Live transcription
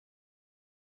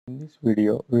this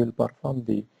video, we will perform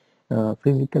the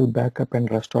physical backup and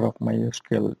restore of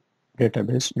MySQL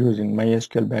database using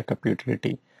MySQL backup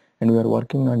utility. And we are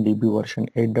working on DB version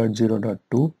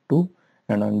 8.0.22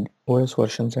 and on OS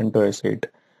version CentOS 8.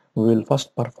 We will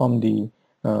first perform the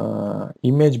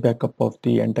image backup of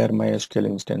the entire MySQL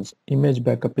instance. Image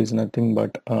backup is nothing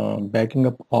but backing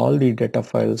up all the data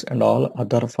files and all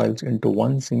other files into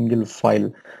one single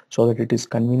file so that it is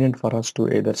convenient for us to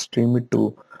either stream it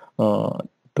uh,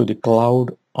 to the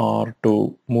cloud or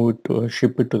to move it to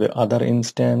ship it to the other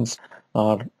instance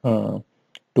or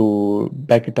to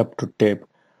back it up to tape.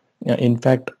 In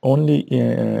fact, only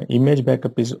image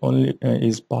backup is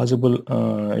possible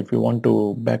if you want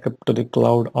to back up to the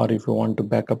cloud or if you want to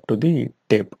back up to the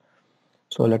tape.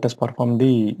 So let us perform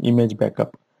the image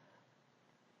backup.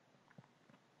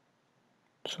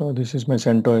 So this is my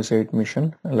CentOS 8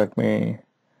 mission. Let me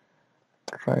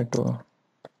try to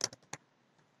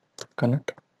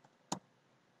connect.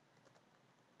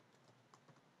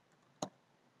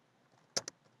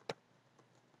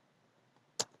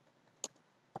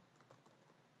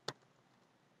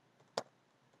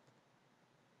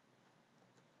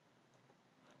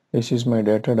 This is my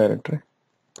data directory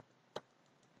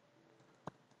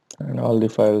and all the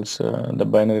files, the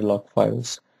binary log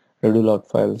files, redo log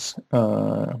files,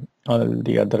 all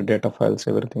the other data files,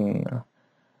 everything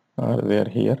are there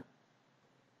here.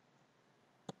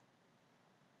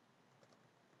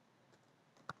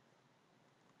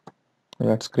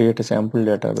 Let's create a sample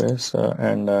database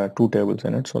and two tables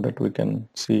in it so that we can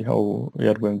see how we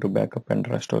are going to backup and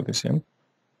restore the same.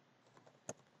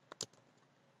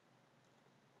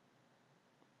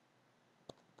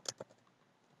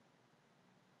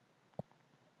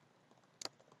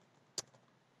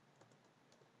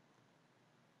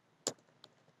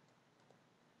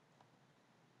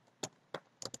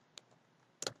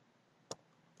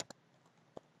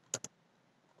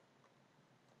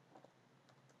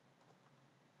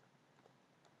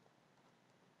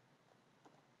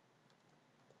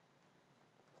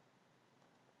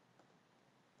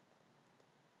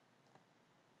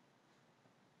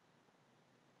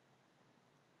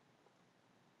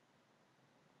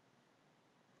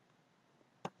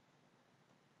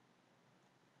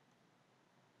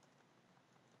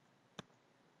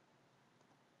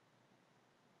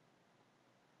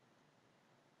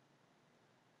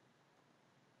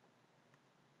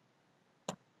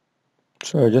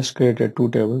 So I just created two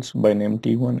tables by name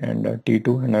T1 and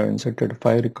T2, and I've inserted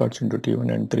 5 records into T1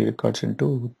 and 3 records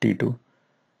into T2.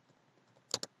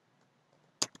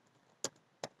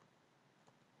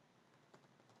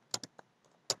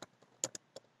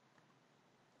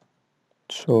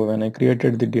 So when I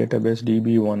created the database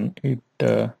DB1,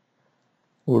 it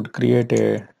would create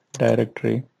a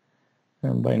directory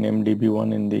by name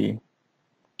DB1 in the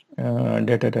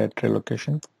data directory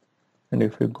location. And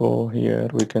if we go here,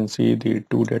 we can see the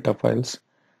two data files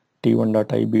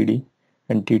t1.ibd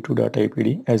and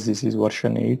t2.ibd. As this is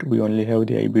version 8, we only have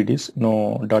the ibds,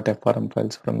 no .frm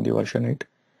files from the version 8.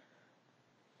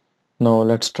 Now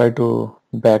let's try to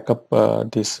back up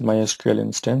this MySQL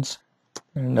instance,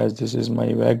 and as this is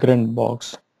my Vagrant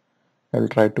box, I'll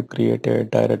try to create a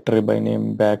directory by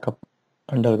name backup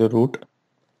under the root.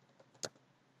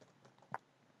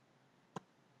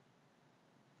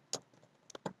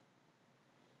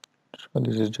 So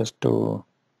this is just to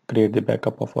create the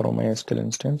backup of our MySQL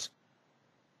instance.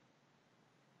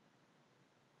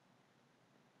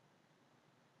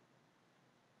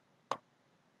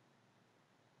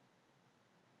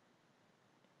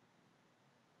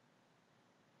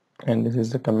 And this is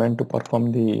the command to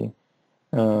perform the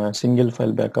single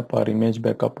file backup or image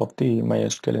backup of the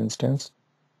MySQL instance.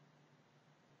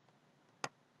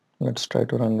 Let's try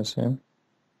to run the same.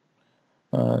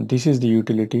 This is the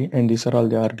utility, and these are all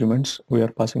the arguments. We are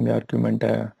passing the argument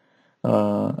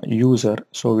user,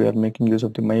 so we are making use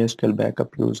of the MySQL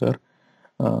backup user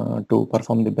to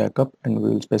perform the backup, and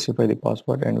we will specify the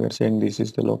password, and we are saying this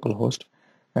is the local host.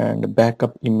 And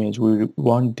backup image, we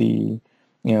want the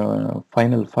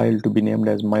final file to be named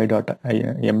as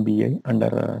my.mba under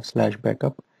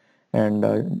 /backup, and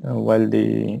while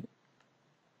the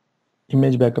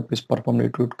image backup is performed,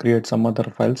 it would create some other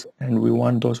files, and we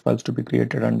want those files to be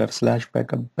created under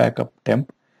 /backup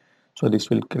temp. So this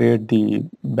will create the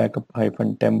backup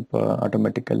 -temp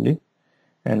automatically,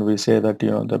 and we say that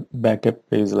the backup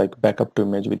is like backup to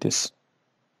image with this.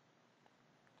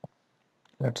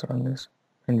 Let's run this,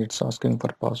 and it's asking for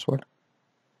password.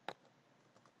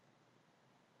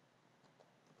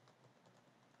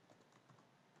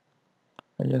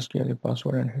 I just give the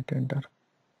password and hit enter.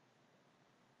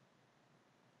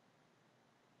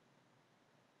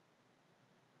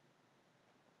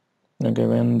 Okay,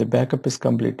 when the backup is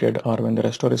completed or when the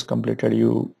restore is completed,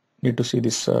 you need to see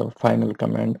this final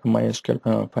command,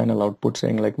 MySQL final output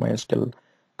saying like MySQL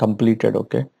completed.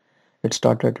 Okay, it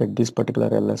started at this particular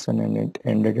LSN and it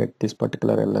ended at this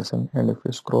particular LSN. And if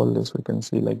we scroll this, we can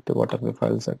see like what are the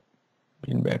files that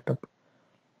been backed up.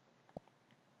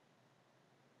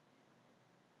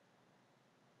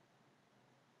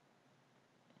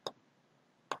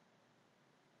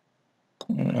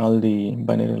 All the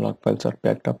binary log files are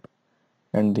backed up,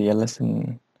 and the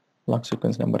LSN log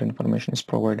sequence number information is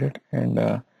provided, and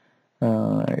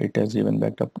it has even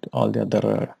backed up all the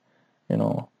other you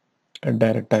know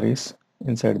directories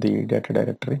inside the data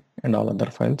directory and all other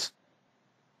files,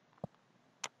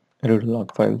 read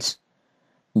log files,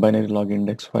 binary log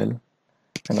index file,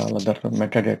 and all other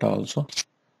metadata also.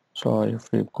 So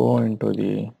if we go into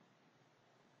the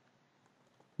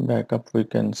backup, we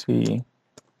can see,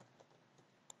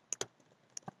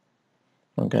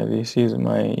 okay, this is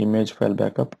my image file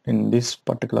backup. In this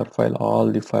particular file,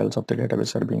 all the files of the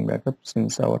database are being backed up.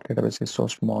 Since our database is so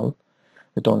small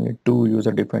with only 2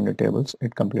 user defined tables,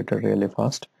 it completed really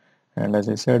fast. And as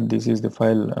I said, this is the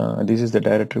file, this is the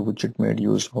directory which it made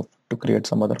use of to create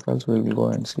some other files. We will go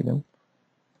and see them.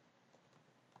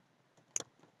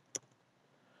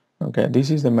 Okay, this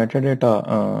is the metadata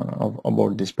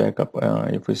about this backup.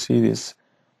 If we see this,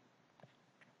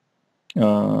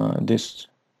 this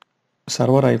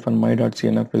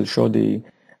server-my.cnf will show the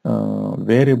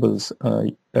variables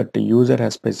that the user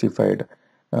has specified,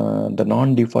 the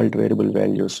non-default variable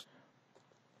values.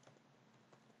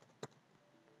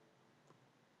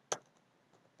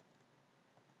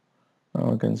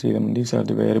 You can see them. These are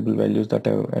the variable values that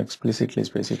are explicitly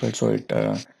specified. So it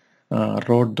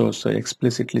wrote those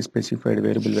explicitly specified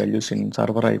variable values in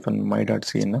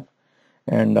server-my.cnf,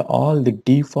 and all the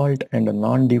default and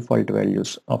non-default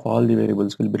values of all the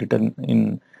variables will be written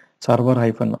in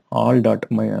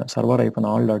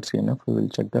server-all.cnf. We will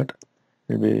check that.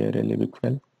 It will be a really big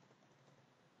file.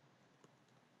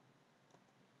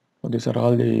 So these are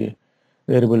all the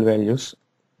variable values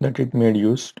that it made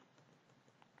use,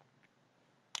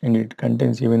 and it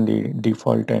contains even the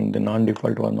default and the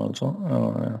non-default one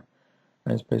also.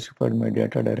 I specified my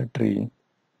data directory.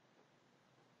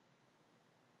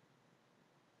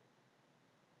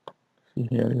 See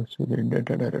here, you see the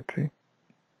data directory,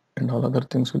 and all other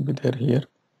things will be there here.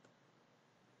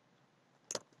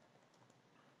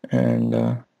 And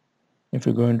if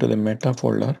you go into the meta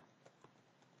folder,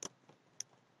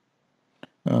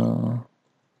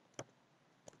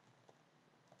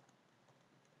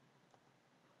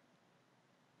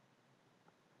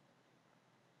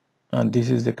 and this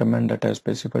is the command that I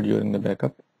specified during the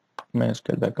backup: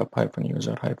 MySQL backup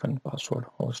 -user -password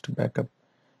host backup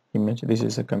image. This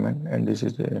is a command, and this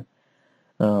is the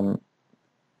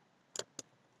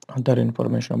other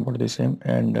information about the same,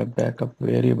 and backup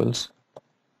variables.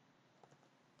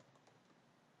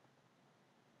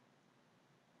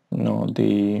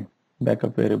 The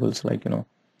backup variables like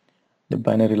the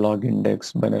binary log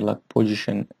index, binary log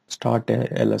position, start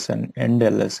LSN, end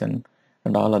LSN,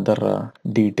 and all other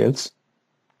details.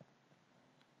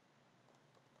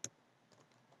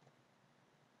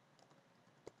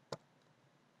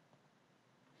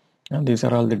 And these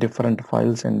are all the different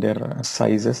files and their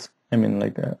sizes. I mean,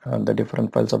 like the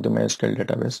different files of the MySQL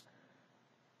database.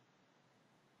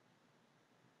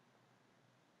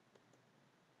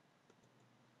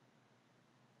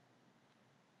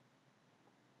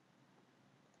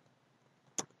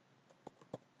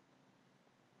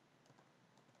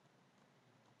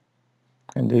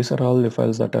 And these are all the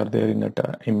files that are there in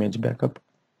that image backup.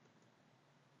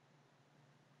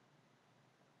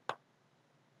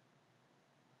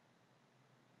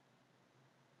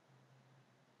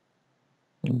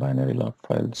 Binary log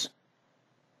files,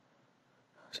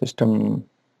 system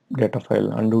data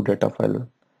file, undo data file,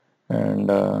 and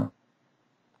all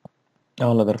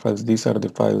other files. These are the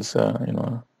files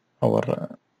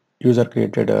our user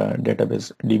created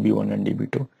database db1 and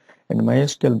db2. And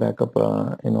MySQL backup,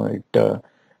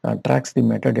 it tracks the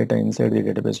metadata inside the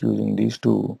database using these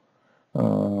two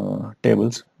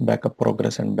tables: backup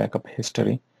progress and backup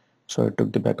history. So it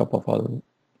took the backup of all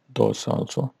those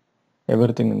also,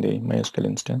 everything in the MySQL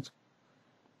instance.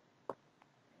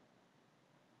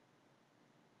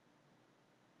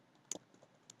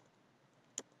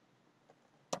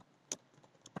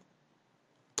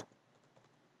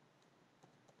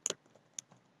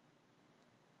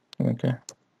 Okay,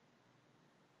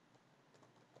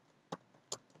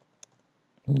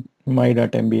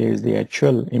 my.mba is the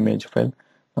actual image file.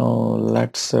 Now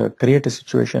let's create a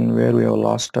situation where we have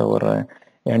lost our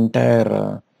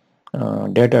entire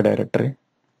data directory.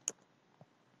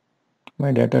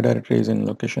 My data directory is in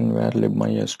location where lib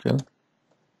mysql.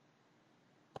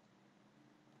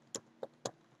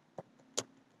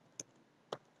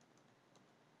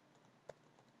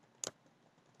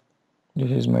 This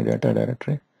is my data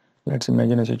directory. Let's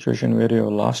imagine a situation where you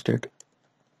have lost it.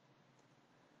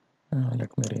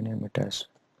 Let me rename it as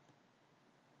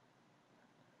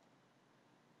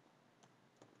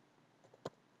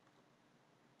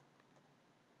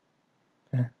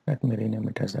let me rename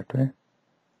it as that way,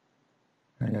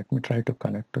 and let me try to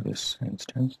connect to this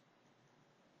instance.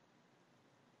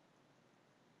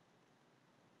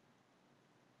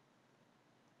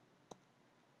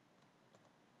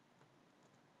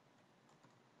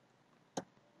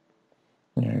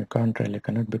 You can't really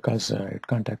connect because it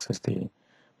can't access the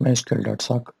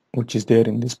mysql.sock, which is there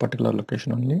in this particular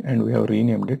location only, and we have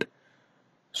renamed it.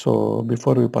 So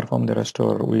before we perform the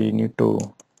restore, we need to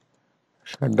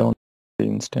shut down the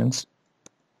instance.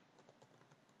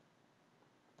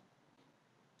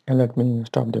 And let me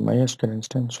stop the MySQL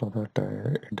instance so that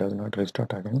it does not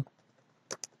restart again.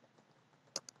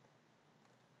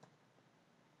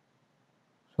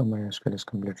 So MySQL is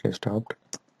completely stopped.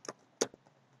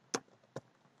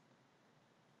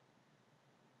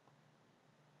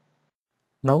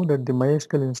 Now that the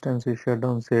MySQL instance is shut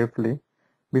down safely,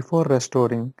 before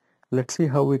restoring, let's see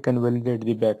how we can validate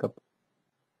the backup.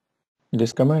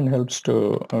 This command helps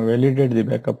to validate the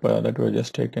backup that we have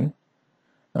just taken.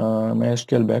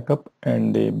 MySQL backup,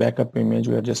 and the backup image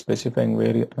we are just specifying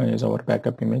where is our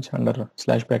backup image under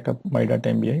 /backup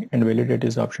my.mbi, and validate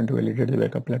is the option to validate the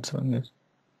backup. Let's run this,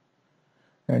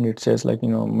 and it says like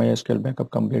MySQL backup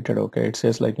completed. Okay, it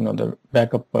says like the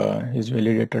backup is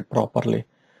validated properly.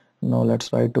 Now let's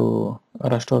try to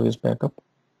restore this backup.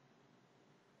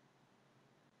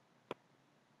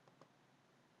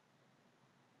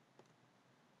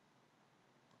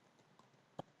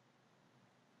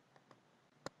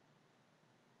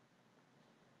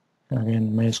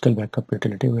 Again, MySQL backup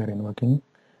utility we are invoking,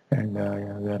 and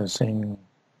we are saying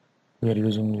we are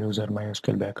using user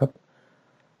MySQL backup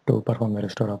to perform the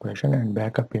restore operation. And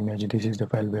backup image, this is the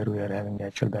file where we are having the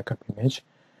actual backup image,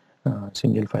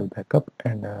 single file backup,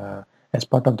 and as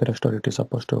part of the restore it is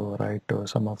supposed to write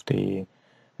some of the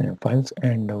files,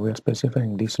 and we are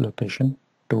specifying this location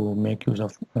to make use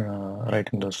of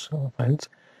writing those files,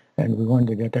 and we want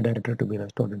the data directory to be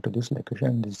restored into this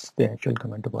location. This is the actual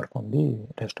command to perform the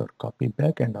restore. Copy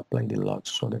back and apply the logs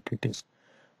so that it is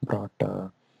brought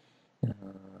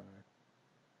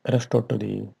restored to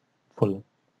the full.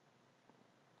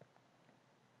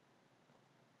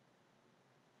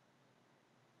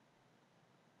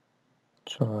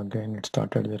 So again it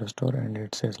started the restore, and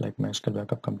it says like MySQL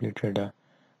backup completed,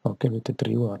 okay, with the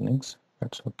 3 warnings.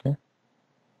 That's okay.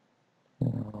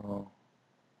 Now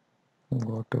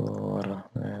go to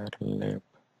our lib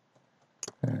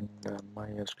and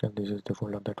MySQL. This is the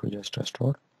folder that we just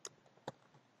restored.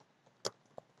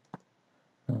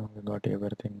 We got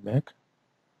everything back.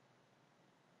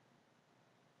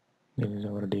 This is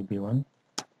our db1,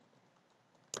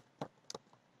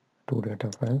 2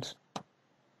 data files.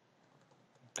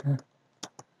 Okay,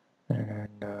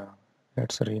 and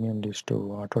let's rename this to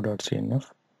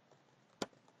auto.cnf.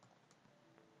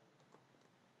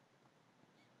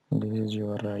 This is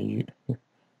your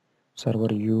server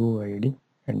UID,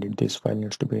 and this file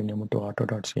needs to be renamed to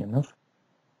auto.cnf.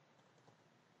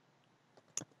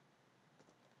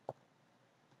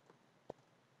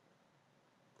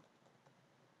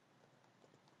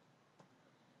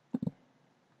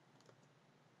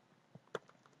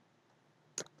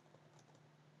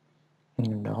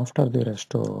 And after the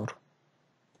restore,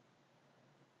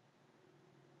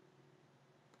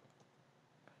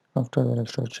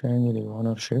 change the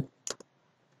ownership,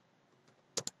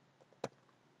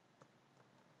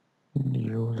 the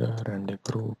user and the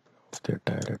group of the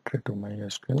directory to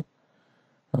MySQL.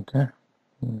 Okay,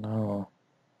 now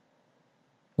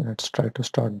let's try to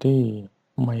start the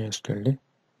MySQL.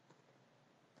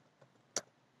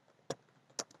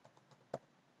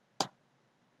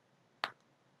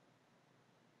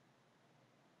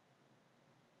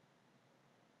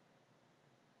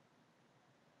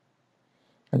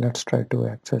 And let's try to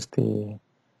access the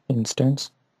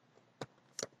instance.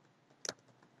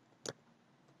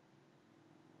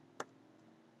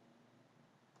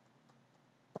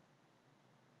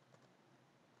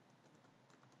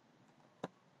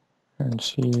 And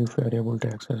see if we are able to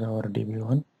access our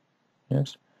db1.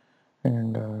 Yes,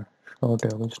 and show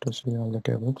tables to see all the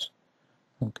tables.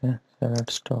 Okay,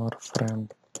 select star from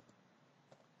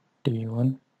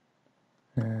t1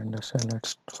 and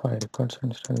select 5 records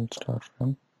and select star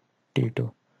from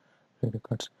t2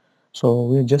 records. So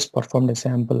we just performed a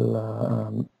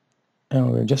sample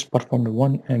we just performed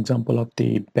one example of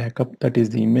the backup, that is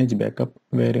the image backup,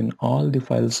 wherein all the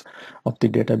files of the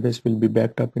database will be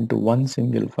backed up into one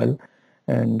single file,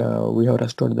 and we have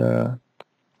restored the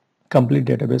complete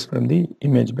database from the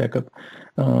image backup.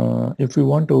 If we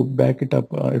want to back it up,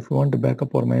 if we want to back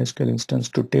up our MySQL instance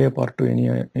to tape or to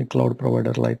any cloud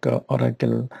provider like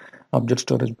Oracle, Object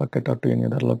Storage Bucket, or to any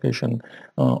other location,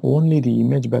 only the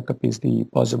image backup is the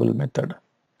possible method.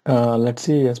 Let's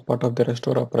see, as part of the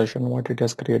restore operation, what it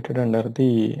has created under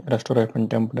the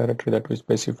restore-temp directory that we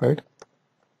specified.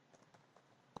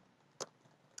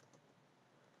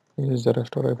 This is the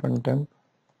restore-temp,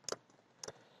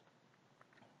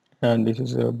 and this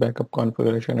is a backup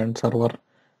configuration and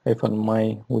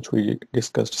server-my, which we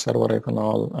discussed,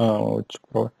 server-all,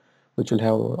 which will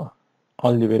have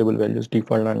all the variable values,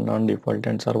 default and non-default,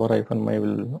 and server-my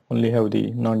will only have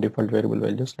the non-default variable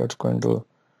values. Let's go into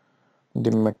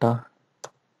the meta.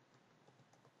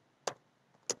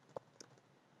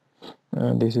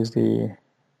 This is the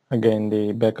again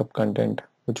the backup content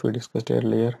which we discussed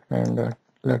earlier, and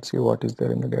let's see what is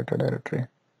there in the data directory.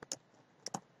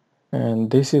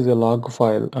 And this is a log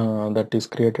file that is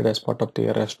created as part of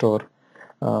the restore,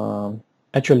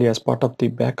 actually as part of the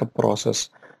backup process.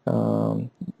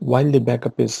 While the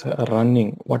backup is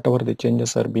running, whatever the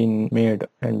changes are being made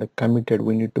and committed,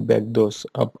 we need to back those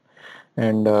up.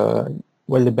 And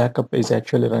while the backup is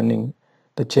actually running,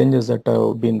 the changes that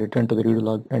have been returned to the redo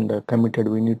log and committed,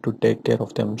 we need to take care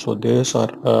of them. So those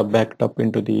are backed up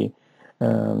into the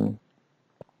um,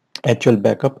 actual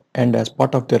backup, and as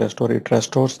part of the restore, it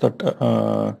restores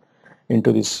that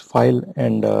into this file,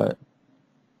 and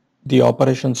the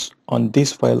operations on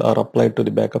this file are applied to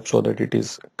the backup so that it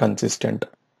is consistent.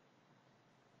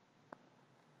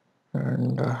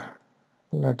 And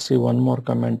let's see one more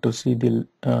command to see the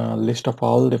list of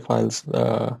all the files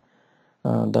that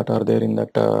are there in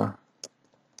that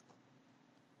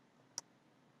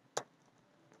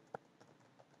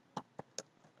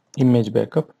image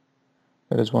backup.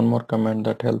 There is one more command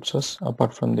that helps us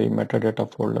apart from the metadata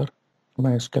folder,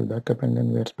 MySQL backup, and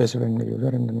then we are specifying the user,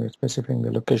 and then we are specifying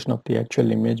the location of the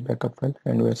actual image backup file,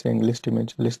 and we are saying list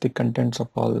image, list the contents of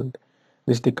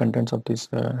this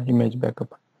image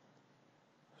backup.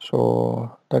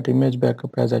 So that image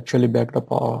backup has actually backed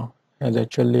up all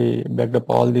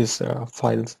these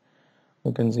files.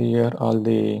 You can see here all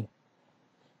the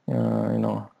you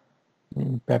know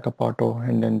backup auto,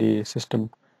 and then the system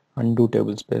undo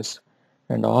table space,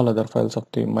 and all other files of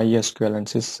the MySQL and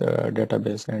sys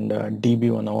database, and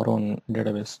DB1 our own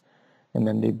database, and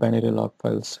then the binary log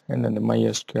files, and then the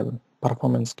MySQL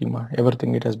performance schema,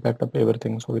 everything. It has backed up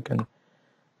everything, so we can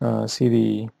see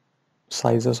the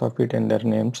sizes of it and their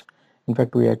names. In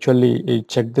fact, we actually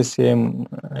check the same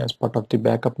as part of the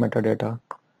backup metadata.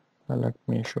 Let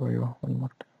me show you one more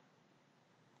time.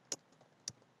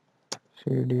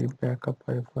 cd backup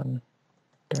hyphen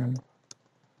temp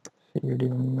cd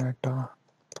meta.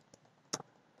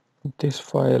 This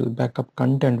file backup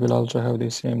content will also have the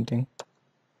same thing.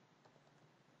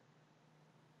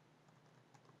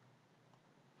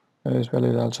 This file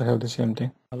will also have the same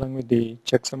thing along with the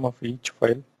checksum of each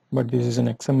file, but this is an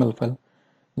XML file,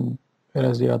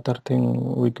 whereas the other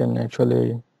thing we can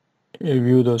actually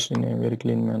view those in a very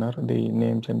clean manner, the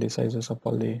names and the sizes of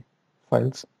all the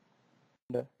files.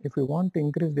 And if we want to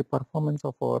increase the performance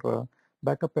of our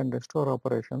backup and restore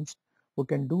operations, we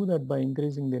can do that by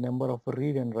increasing the number of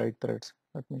read and write threads.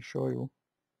 Let me show you.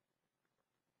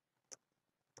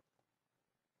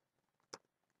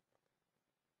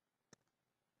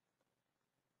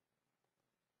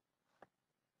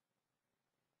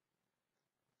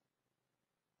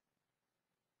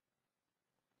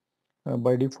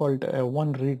 By default,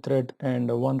 one read thread and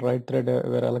one write thread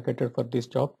were allocated for this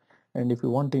job, and if you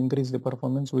want to increase the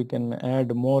performance, we can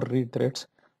add more read threads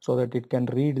so that it can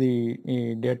read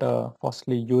the data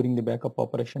fastly during the backup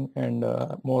operation, and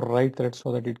more write threads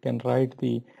so that it can write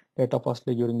the data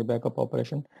fastly during the backup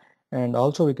operation. And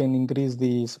also we can increase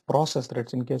these process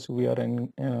threads in case we are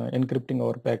encrypting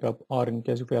our backup, or in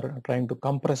case if we are trying to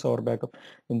compress our backup.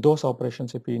 In those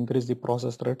operations, if we increase the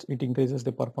process threads, it increases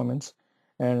the performance.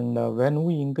 And when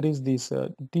we increase these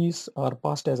are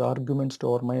passed as arguments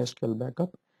to our MySQL backup,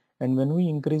 and when we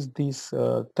increase these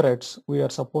threads, we are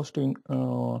supposed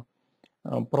to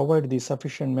provide the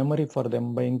sufficient memory for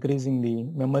them by increasing the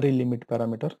memory limit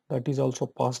parameter that is also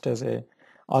passed as a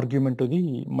argument to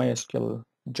the MySQL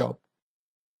job.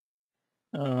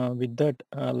 With that,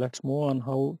 let's move on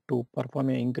how to perform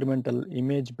an incremental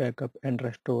image backup and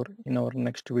restore in our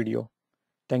next video.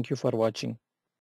 Thank you for watching.